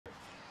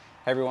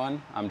Hey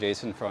everyone, I'm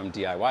Jason from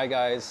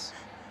DIYGUYS.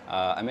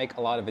 I make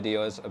a lot of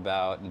videos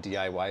about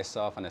DIY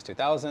stuff on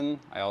S2000.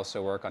 I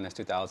also work on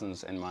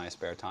S2000s in my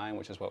spare time,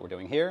 which is what we're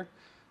doing here.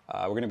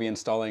 We're going to be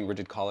installing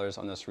rigid collars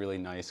on this really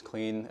nice,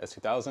 clean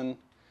S2000.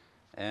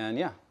 And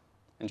yeah,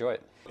 enjoy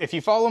it. If you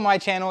follow my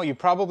channel, you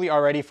probably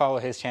already follow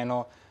his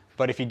channel,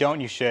 but if you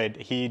don't, you should.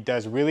 He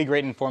does really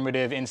great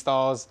informative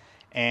installs.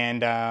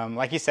 And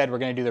like he said, we're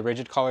gonna do the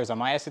rigid collars on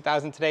my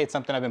S2000 today. It's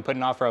something I've been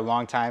putting off for a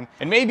long time.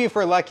 And maybe if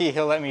we're lucky,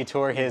 he'll let me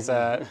tour his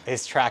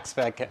track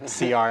spec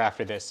CR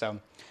after this. So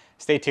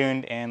stay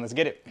tuned and let's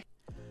get it.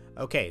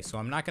 Okay, so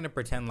I'm not gonna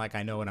pretend like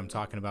I know what I'm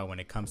talking about when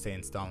it comes to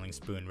installing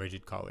spoon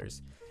rigid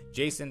collars.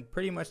 Jason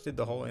pretty much did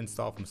the whole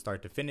install from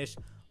start to finish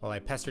while I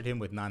pestered him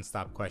with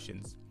non-stop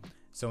questions.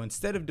 So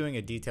instead of doing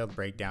a detailed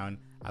breakdown,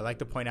 I like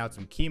to point out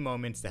some key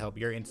moments to help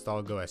your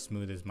install go as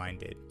smooth as mine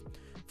did.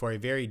 For a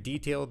very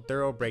detailed,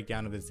 thorough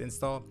breakdown of this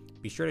install,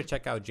 be sure to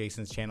check out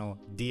Jason's channel,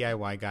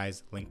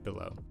 DIYGUYS, linked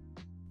below.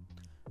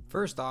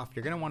 First off,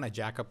 you're going to want to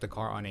jack up the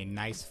car on a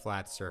nice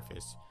flat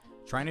surface.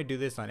 Trying to do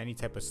this on any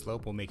type of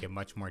slope will make it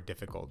much more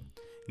difficult.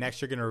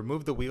 Next, you're going to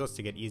remove the wheels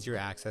to get easier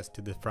access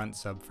to the front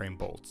subframe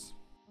bolts.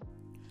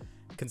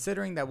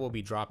 Considering that we'll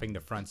be dropping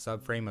the front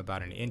subframe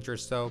about an inch or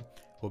so,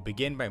 we'll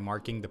begin by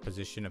marking the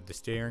position of the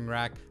steering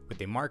rack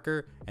with a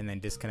marker and then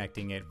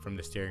disconnecting it from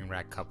the steering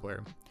rack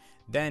coupler.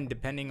 Then,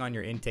 depending on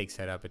your intake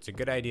setup, it's a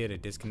good idea to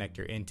disconnect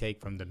your intake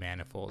from the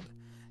manifold.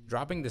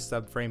 Dropping the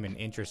subframe an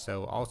inch or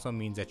so also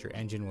means that your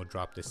engine will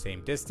drop the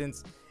same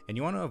distance, and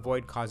you want to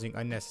avoid causing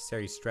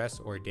unnecessary stress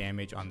or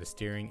damage on the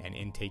steering and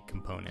intake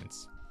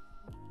components.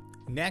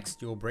 Next,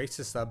 you'll brace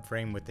the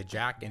subframe with a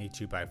jack and a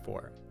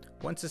 2x4.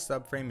 Once the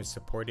subframe is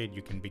supported,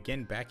 you can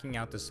begin backing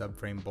out the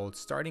subframe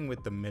bolts starting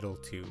with the middle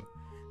two.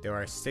 There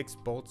are 6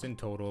 bolts in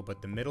total,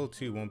 but the middle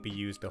 2 won't be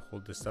used to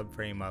hold the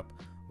subframe up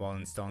while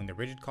installing the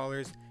rigid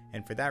collars,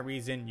 and for that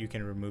reason you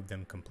can remove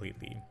them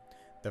completely.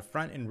 The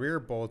front and rear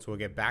bolts will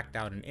get backed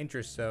out an inch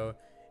or so,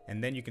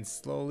 and then you can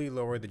slowly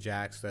lower the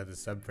jack so that the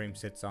subframe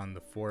sits on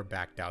the 4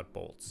 backed out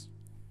bolts.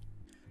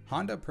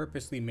 Honda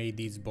purposely made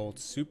these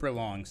bolts super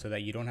long so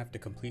that you don't have to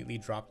completely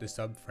drop the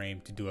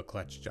subframe to do a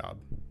clutch job.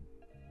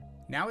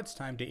 Now it's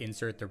time to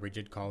insert the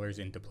rigid collars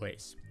into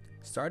place.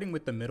 Starting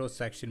with the middle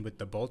section with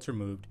the bolts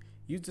removed,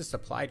 use the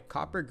supplied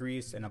copper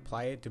grease and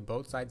apply it to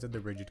both sides of the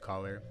rigid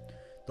collar.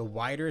 The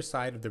wider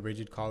side of the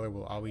rigid collar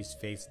will always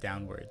face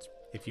downwards.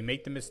 If you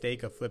make the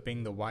mistake of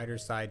flipping the wider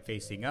side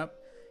facing up,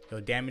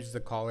 you'll damage the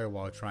collar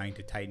while trying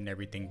to tighten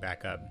everything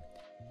back up.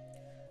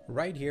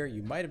 Right here,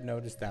 you might have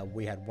noticed that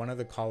we had one of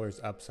the collars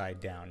upside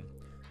down.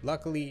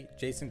 Luckily,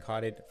 Jason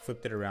caught it,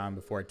 flipped it around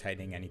before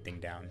tightening anything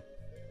down.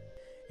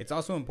 It's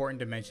also important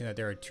to mention that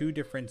there are 2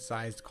 different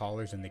sized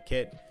collars in the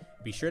kit.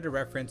 Be sure to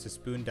reference the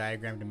spoon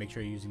diagram to make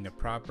sure you're using the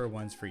proper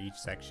ones for each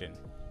section.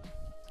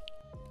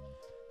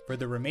 For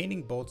the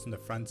remaining bolts in the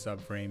front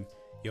subframe,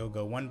 you'll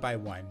go one by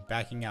one,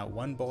 backing out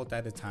 1 bolt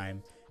at a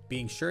time,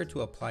 being sure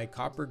to apply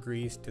copper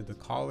grease to the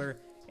collar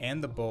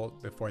and the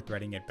bolt before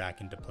threading it back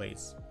into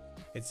place.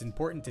 It's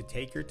important to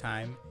take your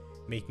time,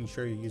 making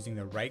sure you're using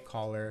the right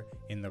collar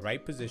in the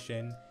right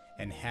position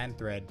and hand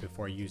thread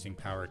before using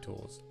power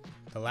tools.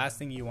 The last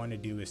thing you want to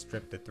do is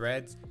strip the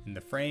threads in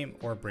the frame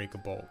or break a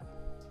bolt.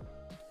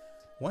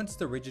 Once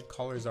the rigid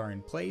collars are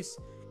in place,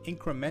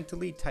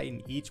 incrementally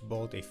tighten each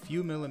bolt a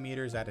few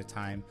millimeters at a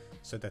time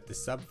so that the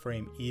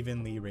subframe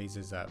evenly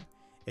raises up.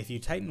 If you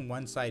tighten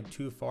one side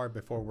too far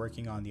before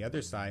working on the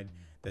other side,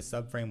 the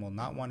subframe will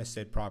not want to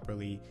sit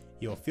properly,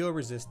 you'll feel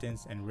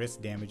resistance and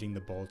risk damaging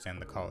the bolts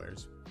and the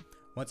collars.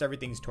 Once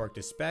everything's torqued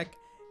to spec,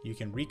 you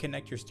can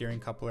reconnect your steering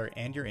coupler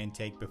and your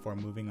intake before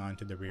moving on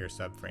to the rear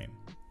subframe.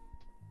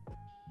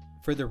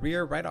 For the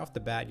rear, right off the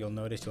bat, you'll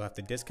notice you'll have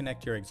to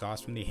disconnect your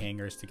exhaust from the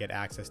hangers to get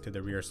access to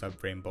the rear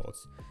subframe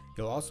bolts.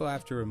 You'll also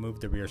have to remove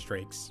the rear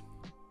strakes.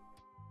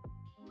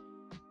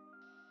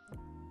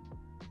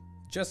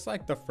 Just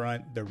like the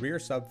front, the rear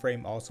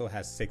subframe also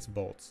has 6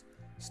 bolts.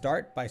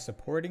 Start by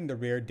supporting the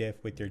rear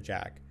diff with your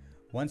jack.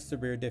 Once the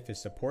rear diff is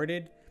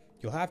supported,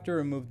 you'll have to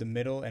remove the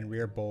middle and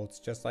rear bolts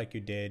just like you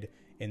did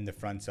in the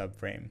front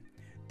subframe.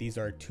 These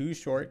are too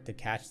short to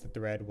catch the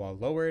thread while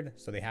lowered,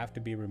 so they have to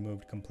be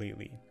removed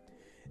completely.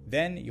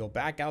 Then you'll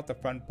back out the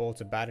front bolts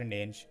about an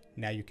inch.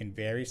 Now you can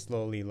very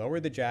slowly lower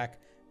the jack,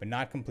 but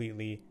not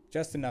completely,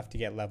 just enough to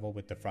get level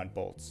with the front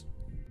bolts.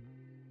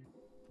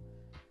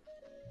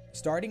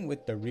 Starting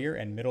with the rear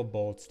and middle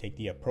bolts, take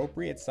the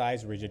appropriate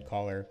size rigid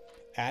collar,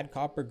 add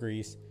copper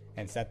grease,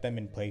 and set them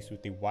in place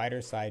with the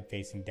wider side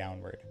facing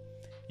downward.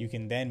 You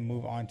can then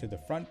move on to the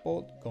front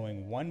bolt,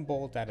 going 1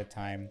 bolt at a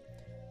time,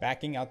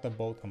 backing out the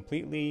bolt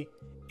completely,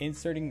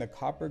 inserting the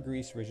copper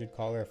grease rigid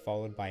collar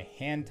followed by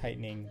hand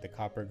tightening the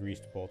copper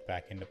greased bolt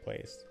back into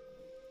place.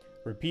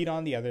 Repeat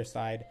on the other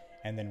side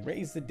and then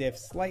raise the diff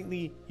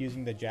slightly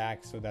using the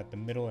jack so that the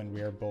middle and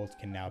rear bolts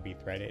can now be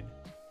threaded.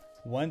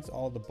 Once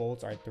all the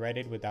bolts are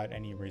threaded without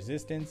any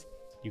resistance,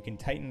 you can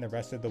tighten the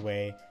rest of the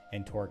way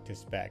and torque to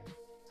spec.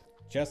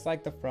 Just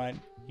like the front,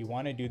 you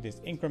want to do this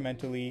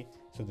incrementally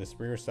so this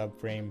rear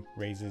subframe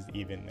raises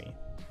evenly.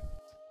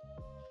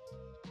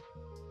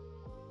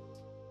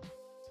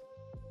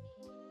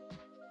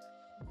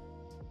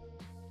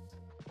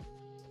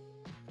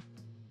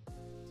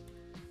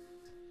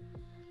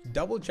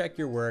 double check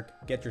your work,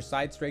 get your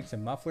side strakes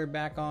and muffler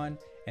back on,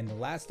 and the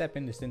last step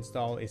in this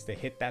install is to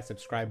hit that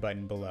subscribe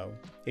button below.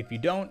 If you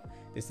don't,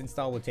 this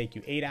install will take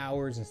you 8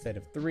 hours instead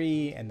of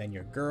 3, and then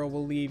your girl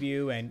will leave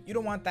you, and you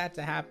don't want that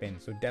to happen,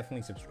 so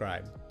definitely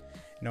subscribe.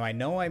 Now, I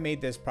know I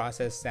made this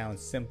process sound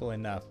simple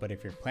enough, but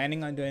if you're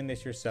planning on doing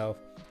this yourself,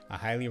 I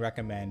highly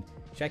recommend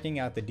checking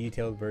out the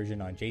detailed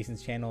version on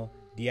Jason's channel,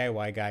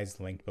 DIYGUYS,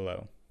 linked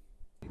below.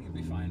 I think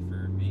it'd be fine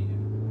for me.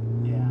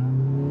 Yeah.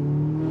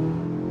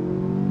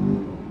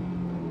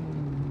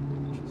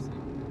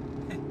 Interesting.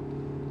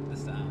 The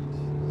sound.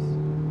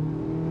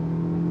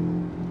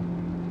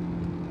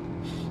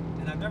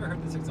 And I've never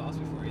heard this exhaust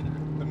before either.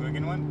 The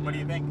Mugen one? Yeah. What do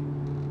you think?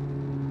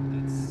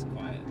 It's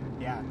quiet.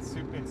 Yeah, it's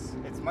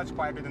much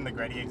quieter than the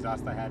Gretty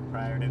exhaust I had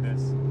prior to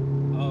this.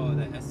 Oh,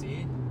 the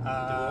SE?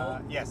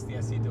 Dual? Yes, the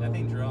SE Dual. That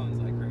thing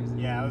drones like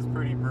crazy. Yeah, it was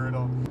pretty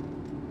brutal.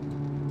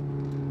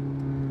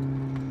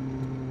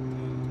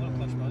 Little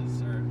clutch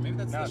buzz, or maybe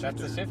that's the shifter. No,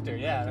 that's the shifter.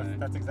 Yeah, okay.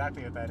 that's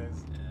exactly what that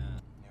is. Yeah.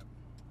 Yep.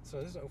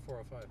 So this is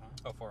 0405,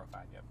 huh?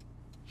 0405, yep.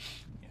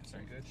 Yeah, it's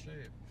in good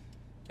shape.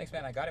 Thanks,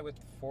 man. I got it with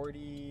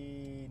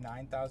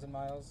 49,000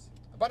 miles.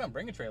 I bought it on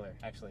Bring a Trailer,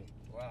 actually.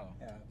 Wow.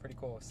 Yeah, pretty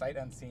cool. Sight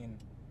unseen.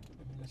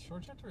 The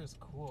short shifter is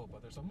cool,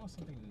 but there's almost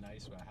something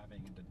nice about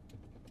having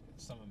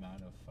some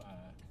amount of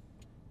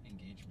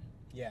engagement.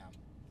 Yeah,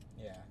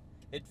 yeah.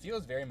 It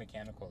feels very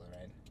mechanical,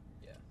 right?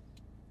 Yeah.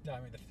 No, I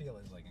mean the feel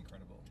is like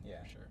incredible.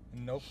 Yeah, for sure.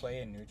 No play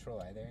in neutral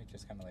either.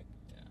 Just kind of like,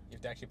 yeah. You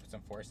have to actually put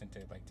some force into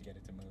it, like to get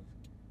it to move.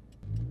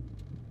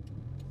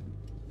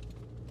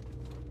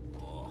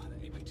 Oh,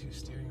 the 8x2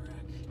 steering rack.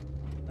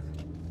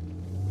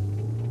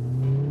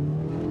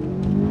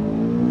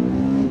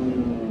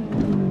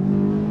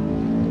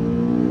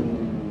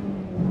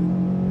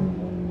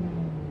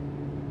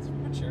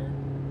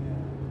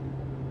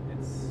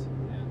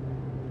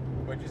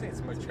 What'd you say?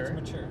 It's mature? It's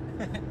mature.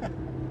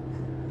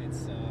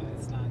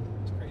 It's not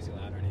crazy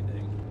loud or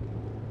anything.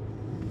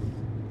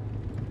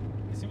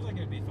 It seems like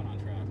it would be fun on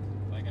track.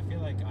 Like I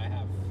feel like I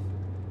have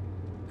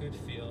good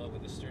feel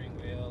with the steering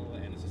wheel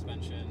and the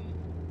suspension.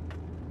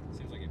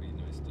 Seems like it'd be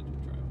nice to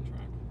drive on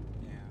track.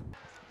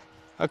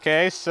 Yeah.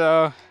 Okay,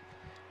 so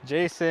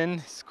Jason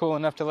is cool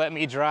enough to let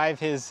me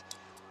drive his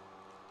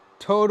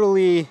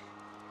totally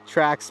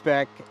track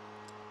spec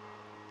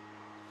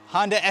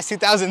Honda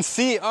S2000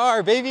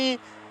 CR, baby.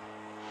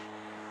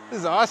 This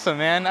is awesome,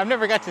 man. I've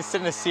never got to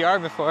sit in a CR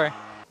before.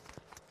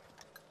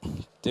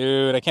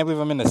 Dude, I can't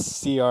believe I'm in a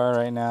CR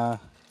right now.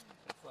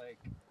 It's like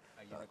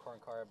a unicorn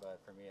car,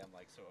 but for me, I'm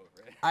like so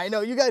over it. I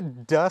know, you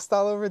got dust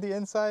all over the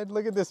inside.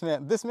 Look at this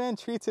man. This man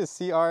treats his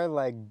CR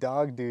like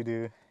dog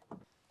doo-doo.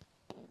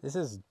 This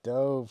is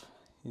dope.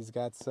 He's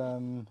got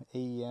some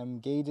AEM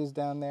gauges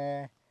down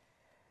there.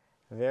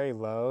 Very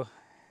low.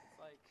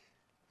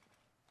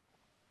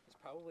 It's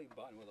probably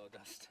button willow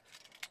dust.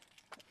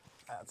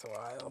 That's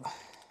wild.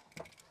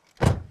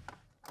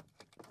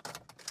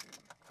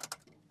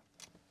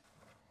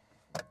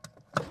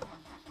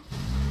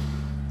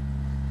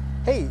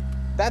 Hey,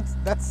 that's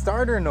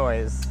starter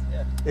noise.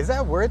 Yeah. Is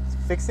that worth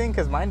fixing?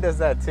 Because mine does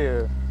that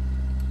too.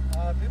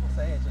 People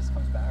say it just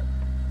comes back,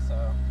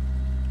 so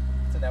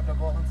it's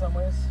inevitable in some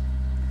ways.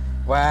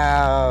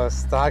 Wow,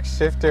 stock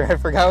shifter. I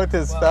forgot what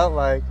this felt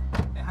like.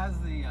 It has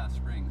the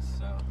springs,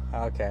 so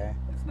okay.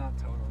 It's not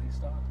totally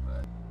stock,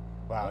 but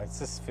wow, it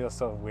just feels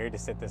so weird to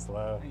sit this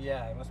low.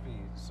 yeah, it must be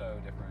so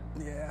different.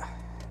 Yeah.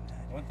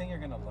 One thing you're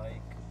gonna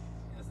like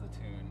is the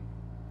tune.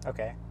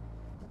 Okay.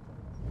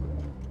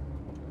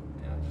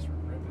 Yeah, just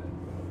rip it.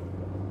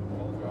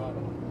 Full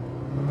throttle.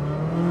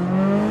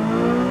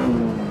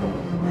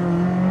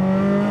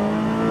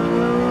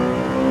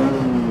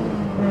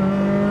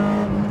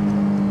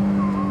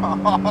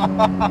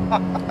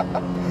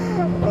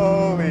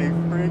 Holy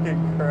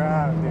freaking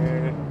crap,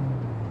 dude.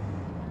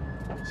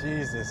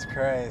 Jesus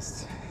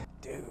Christ.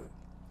 Dude,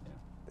 Yeah.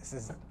 this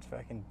is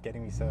fucking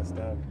getting me so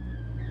stoked.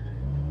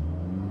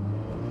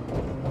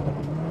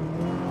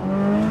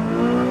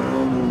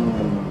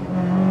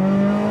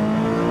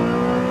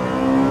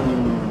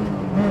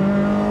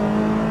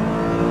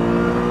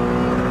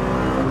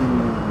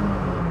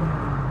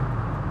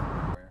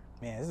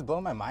 Man, this is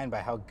blowing my mind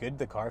by how good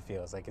the car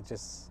feels. Like it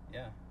just,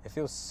 Yeah. it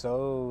feels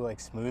so like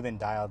smooth and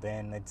dialed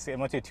in.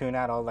 Once you tune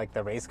out all like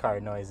the race car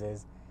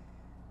noises,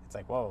 it's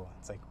like, whoa,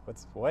 it's like,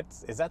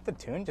 what's, is that the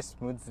tune just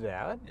smooths it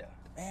out? Yeah.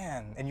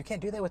 Man, and you can't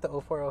do that with the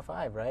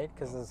 0405, right?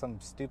 Because of some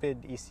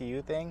stupid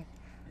ECU thing.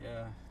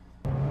 Yeah.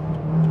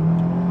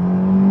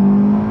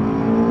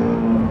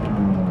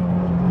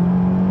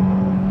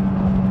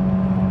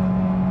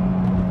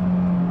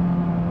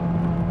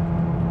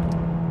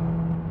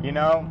 You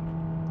know,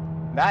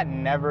 that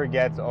never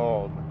gets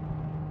old.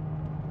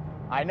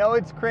 I know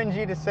it's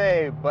cringy to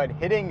say, but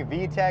hitting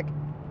VTEC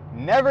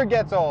never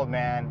gets old,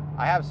 man.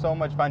 I have so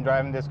much fun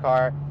driving this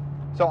car.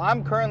 So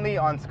I'm currently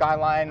on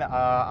Skyline.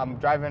 I'm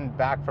driving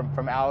back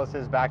from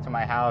Alice's back to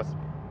my house,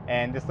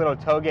 and this little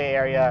toge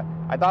area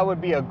I thought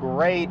would be a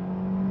great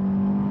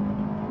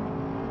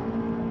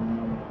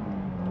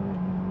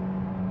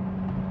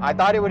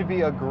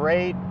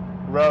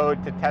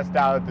road to test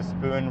out the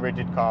Spoon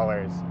rigid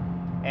collars.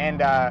 And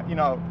you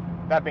know,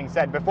 that being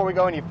said, before we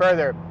go any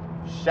further,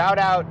 shout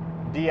out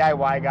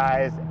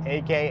DIYGUYS,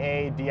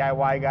 aka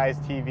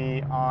DIYGUYS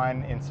TV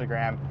on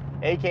Instagram,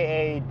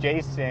 aka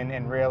Jason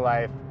in real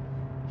life.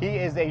 He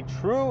is a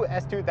true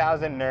S2000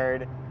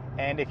 nerd,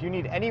 and if you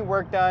need any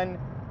work done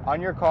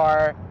on your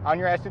car, on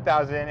your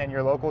S2000, and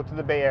you're local to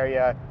the Bay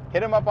Area,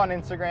 hit him up on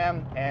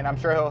Instagram, and I'm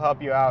sure he'll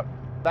help you out.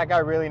 That guy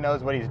really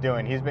knows what he's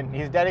doing.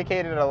 He's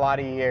dedicated a lot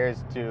of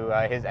years to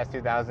his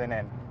S2000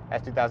 and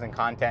S2000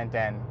 content,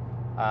 and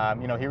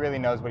you know, he really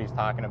knows what he's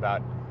talking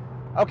about.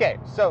 Okay,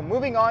 so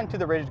moving on to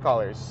the rigid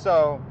collars.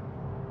 So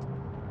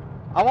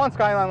I'm on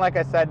Skyline, like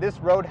I said. This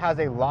road has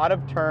a lot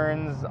of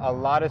turns, a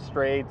lot of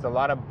straights, a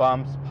lot of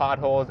bumps,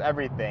 potholes,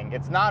 everything.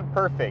 It's not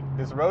perfect.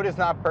 This road is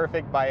not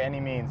perfect by any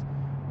means,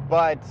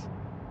 but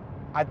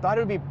I thought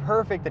it would be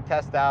perfect to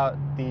test out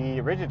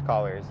the rigid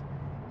collars.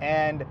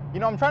 And, you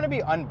know, I'm trying to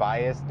be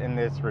unbiased in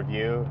this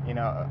review. You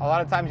know, a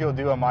lot of times you'll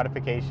do a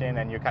modification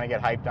and you kind of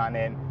get hyped on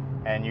it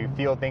and you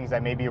feel things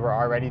that maybe were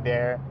already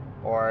there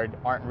or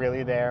aren't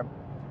really there.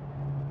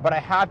 But I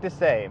have to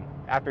say,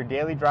 after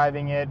daily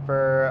driving it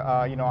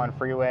for, you know, on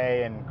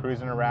freeway and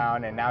cruising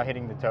around and now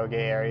hitting the Toge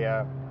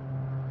area,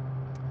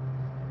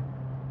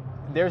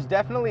 there's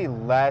definitely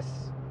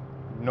less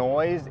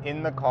noise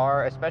in the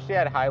car, especially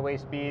at highway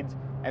speeds,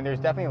 and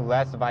there's definitely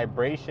less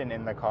vibration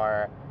in the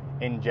car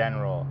in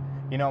general.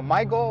 You know,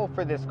 my goal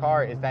for this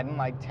car is that in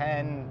like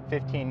 10,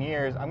 15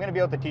 years, I'm gonna be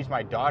able to teach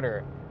my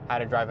daughter how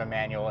to drive a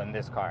manual in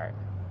this car.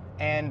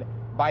 And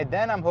by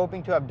then, I'm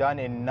hoping to have done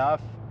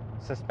enough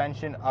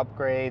suspension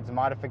upgrades,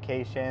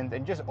 modifications,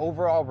 and just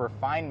overall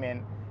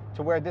refinement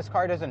to where this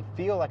car doesn't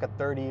feel like a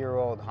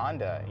 30-year-old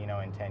Honda, you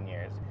know, in 10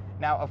 years.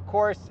 Now, of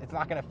course, it's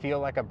not gonna feel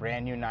like a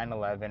brand new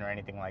 911 or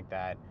anything like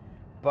that,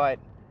 but,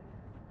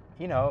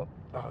 you know,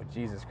 oh,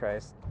 Jesus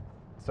Christ,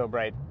 so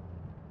bright.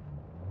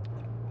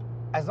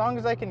 As long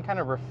as I can kind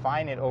of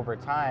refine it over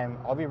time,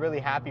 I'll be really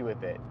happy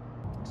with it.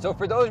 So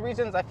for those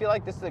reasons, I feel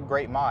like this is a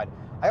great mod.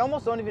 I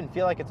almost don't even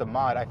feel like it's a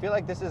mod. I feel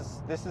like this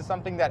is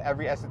something that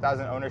every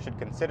S2000 owner should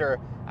consider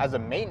as a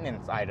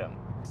maintenance item.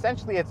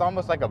 Essentially, it's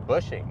almost like a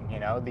bushing, you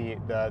know?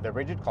 The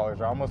rigid collars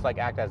are almost like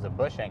act as a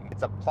bushing.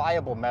 It's a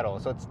pliable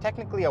metal, so it's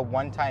technically a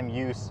one-time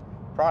use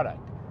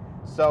product.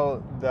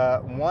 So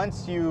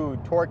once you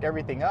torque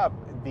everything up,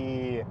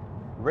 the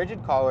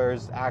rigid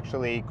collars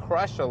actually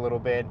crush a little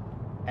bit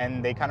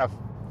and they kind of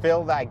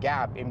fill that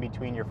gap in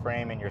between your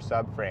frame and your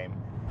subframe.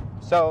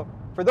 So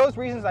for those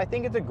reasons, I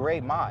think it's a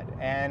great mod,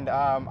 and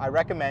I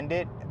recommend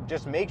it.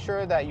 Just make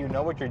sure that you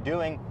know what you're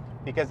doing,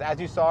 because as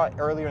you saw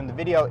earlier in the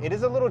video, it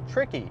is a little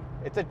tricky.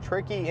 It's a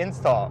tricky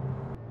install.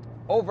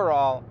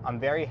 Overall, I'm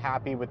very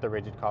happy with the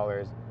rigid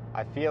collars.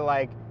 I feel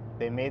like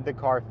they made the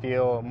car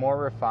feel more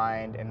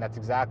refined, and that's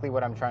exactly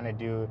what I'm trying to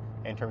do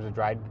in terms of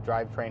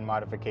drivetrain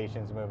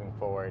modifications moving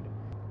forward.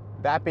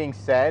 That being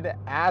said,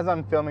 as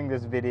I'm filming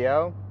this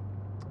video,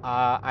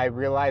 I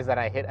realized that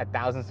I hit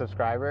 1,000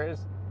 subscribers,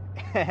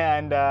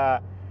 and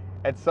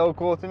it's so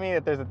cool to me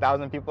that there's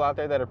 1,000 people out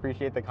there that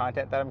appreciate the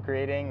content that I'm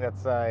creating.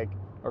 That's like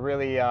a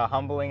really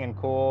humbling and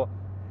cool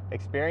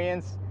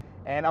experience.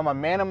 And I'm a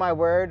man of my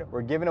word.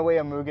 We're giving away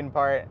a Mugen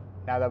part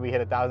now that we hit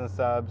 1,000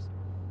 subs.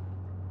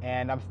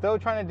 And I'm still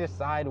trying to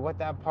decide what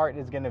that part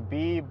is gonna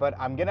be, but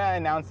I'm gonna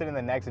announce it in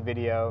the next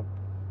video.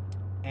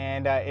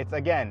 And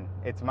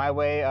it's my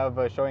way of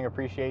showing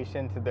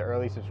appreciation to the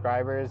early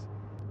subscribers.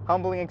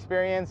 Humbling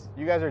experience.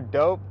 You guys are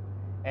dope.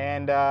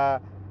 And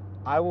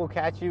I will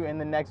catch you in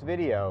the next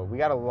video. We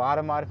got a lot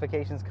of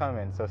modifications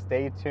coming, so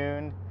stay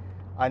tuned.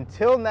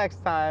 Until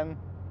next time,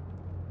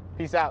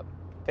 peace out.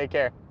 Take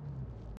care.